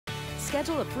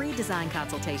Schedule a free design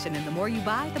consultation, and the more you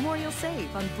buy, the more you'll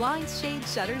save on blinds,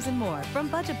 shades, shutters, and more from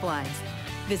Budget Blinds.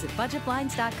 Visit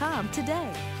budgetblinds.com today.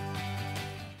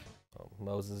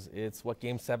 Moses, it's what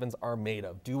Game 7s are made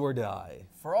of, do or die.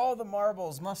 For all the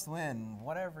marbles must win,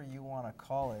 whatever you want to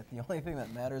call it. The only thing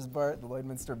that matters, Bart, the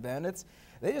Lloydminster Bandits,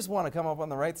 they just want to come up on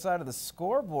the right side of the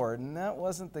scoreboard, and that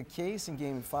wasn't the case in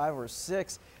Game 5 or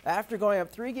 6. After going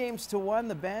up 3-1,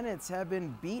 the Bandits have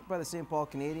been beat by the St. Paul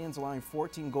Canadians, allowing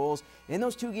 14 goals in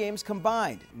those 2 games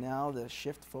combined. Now the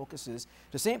shift focuses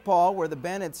to St. Paul, where the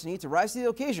Bandits need to rise to the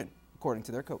occasion, according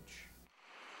to their coach.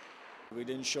 We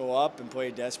didn't show up and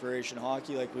play desperation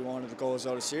hockey like we wanted to close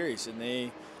out a series, and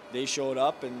they showed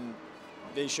up and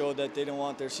they showed that they didn't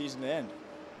want their season to end.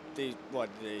 They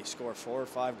score 4 or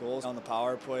 5 goals on the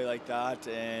power play like that,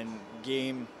 and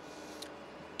game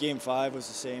 5 was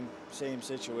the same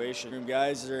situation.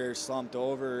 Guys are slumped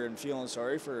over and feeling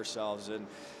sorry for themselves, and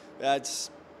that's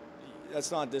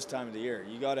not this time of the year.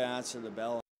 You got to answer the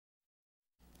bell.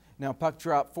 Now, puck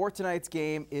drop for tonight's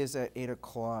game is at 8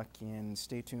 o'clock, and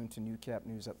stay tuned to Newcap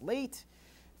News at late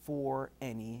for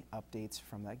any updates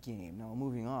from that game. Now,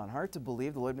 moving on, hard to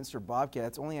believe the Lloydminster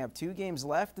Bobcats only have 2 games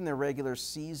left in their regular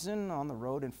season on the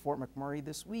road in Fort McMurray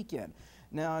this weekend.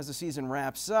 Now, as the season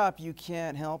wraps up, you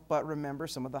can't help but remember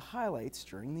some of the highlights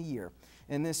during the year.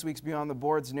 In this week's Beyond the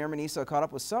Boards, Nair Manisa caught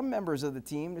up with some members of the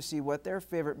team to see what their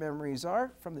favorite memories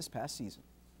are from this past season.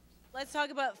 Let's talk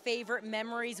about favorite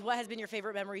memories. What has been your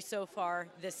favorite memory so far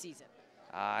this season?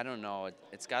 I don't know.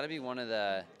 It's got to be one of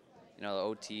the, the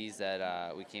OTs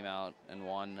that we came out and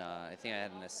won. I think I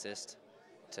had an assist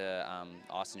to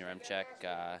Austin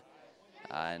Yaremchuk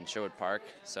in Sherwood Park.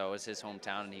 So it was his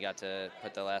hometown, and he got to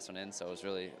put the last one in. So it was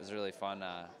really fun,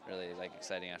 really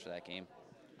exciting after that game.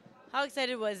 How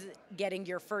excited was getting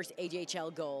your first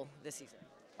AJHL goal this season?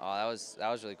 Oh, that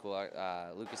was really cool.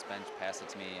 Lucas Bench passed it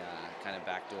to me, kind of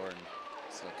backdoor, and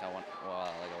it's like a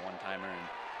one-timer.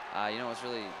 And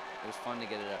it was fun to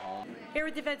get it at home. Here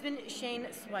with defenseman Shane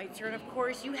Schweitzer, and of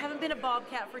course, you haven't been a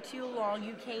Bobcat for too long.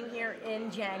 You came here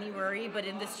in January, but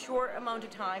in this short amount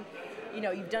of time,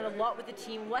 you've done a lot with the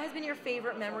team. What has been your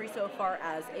favorite memory so far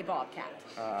as a Bobcat?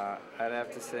 I'd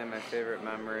have to say my favorite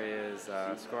memory is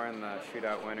scoring the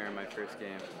shootout winner in my first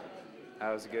game.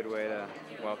 That was a good way to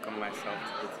welcome myself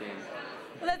to the team.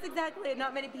 Well, that's exactly it.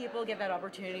 Not many people get that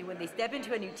opportunity when they step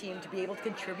into a new team to be able to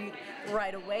contribute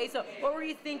right away. So what were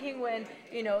you thinking when,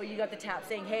 you got the tap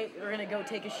saying, hey, we're going to go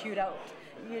take a shootout,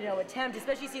 attempt,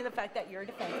 especially seeing the fact that you're a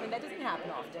defenseman? That doesn't happen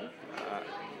often.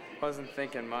 Wasn't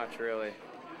thinking much, really.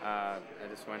 I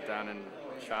just went down and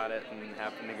shot it and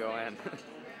happened to go in.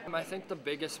 I think the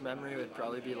biggest memory would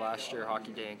probably be last year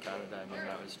Hockey Day in Canada. I mean,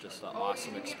 that was just an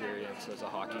awesome experience as a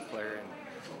hockey player, and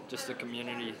just the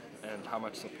community and how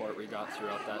much support we got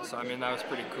throughout that. So, I mean, that was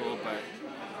pretty cool, but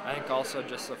I think also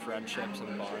just the friendships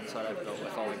and bonds that I've built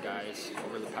with all the guys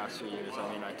over the past few years. I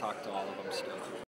mean, I talk to all of them still.